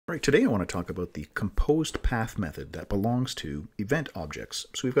All right, today I want to talk about the composed path method that belongs to event objects.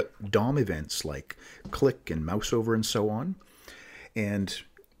 So we've got DOM events like click and mouse over and so on. And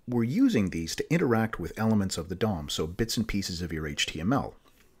we're using these to interact with elements of the DOM, so bits and pieces of your HTML.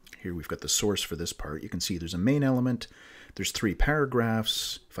 Here we've got the source for this part. You can see there's a main element. There's 3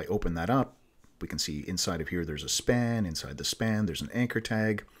 paragraphs. If I open that up, we can see inside of here there's a span. Inside the span there's an anchor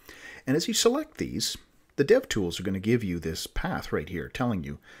tag. And as you select these, the dev tools are going to give you this path right here telling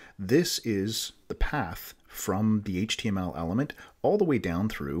you this is the path from the HTML element all the way down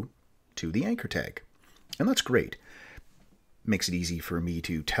through to the anchor tag. And that's great. Makes it easy for me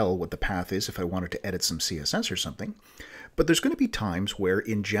to tell what the path is if I wanted to edit some CSS or something. But there's going to be times where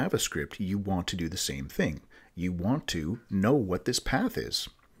in JavaScript you want to do the same thing. You want to know what this path is.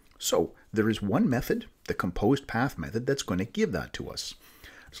 So there is one method, the composed path method, that's going to give that to us.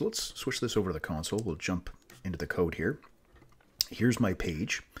 So let's switch this over to the console. We'll jump into the code here. Here's my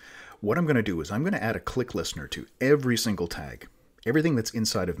page. What I'm going to do is I'm going to add a click listener to every single tag, everything that's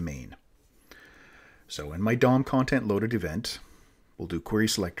inside of main. So in my DOM content loaded event, we'll do query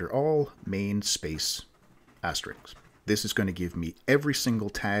selector all main space asterisk. This is going to give me every single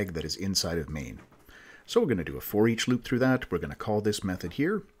tag that is inside of main. So we're going to do a for each loop through that. We're going to call this method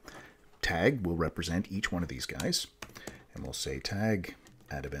here. Tag will represent each one of these guys. And we'll say tag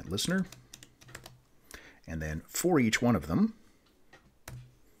add event listener. And then for each one of them,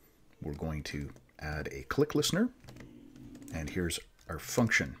 we're going to add a click listener. And here's our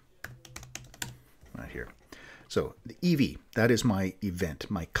function right here. So the EV, that is my event,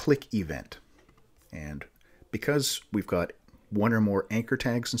 my click event. And because we've got one or more anchor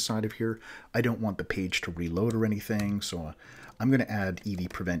tags inside of here, I don't want the page to reload or anything. So I'm going to add EV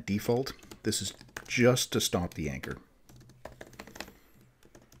prevent default. This is just to stop the anchor.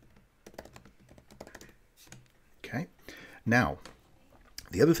 Okay. Now,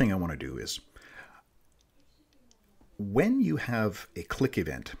 the other thing I want to do is when you have a click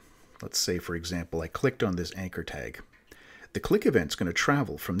event, let's say, for example, I clicked on this anchor tag. The click event is going to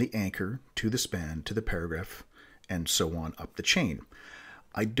travel from the anchor to the span to the paragraph and so on up the chain.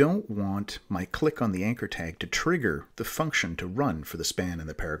 I don't want my click on the anchor tag to trigger the function to run for the span and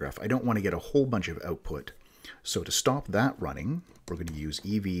the paragraph. I don't want to get a whole bunch of output. So to stop that running, we're going to use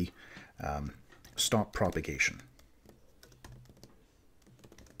EV stop propagation.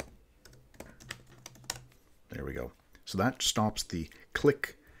 There we go. So that stops the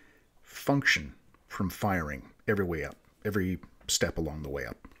click function from firing every step along the way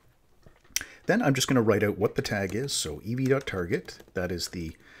up. Then I'm just going to write out what the tag is. So ev.target, that is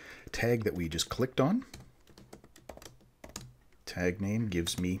the tag that we just clicked on. Tag name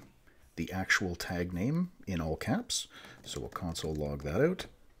gives me the actual tag name in all caps. So we'll console log that out.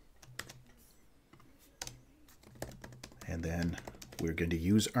 And then we're going to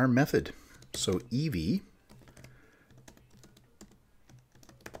use our method. So ev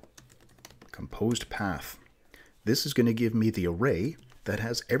composed path. This is going to give me the array that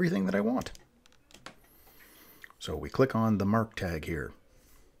has everything that I want. So we click on the mark tag here.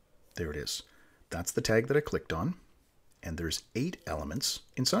 There it is. That's the tag that I clicked on. And there's 8 elements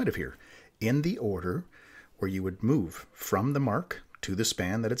inside of here in the order where you would move from the mark to the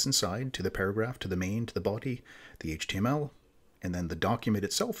span that it's inside, to the paragraph, to the main, to the body, the HTML, and then the document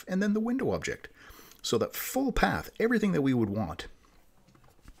itself, and then the window object. So that full path, everything that we would want.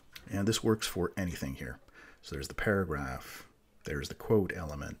 And this works for anything here. So there's the paragraph, there's the quote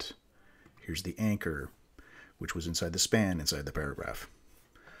element, here's the anchor, which was inside the span, inside the paragraph.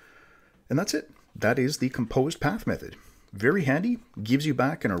 And that's it. That is the composed path method. Very handy, gives you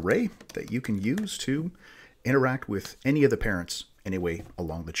back an array that you can use to interact with any of the parents anyway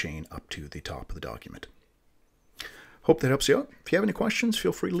along the chain up to the top of the document. Hope that helps you out. If you have any questions,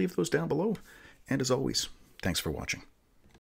 feel free to leave those down below. And as always, thanks for watching.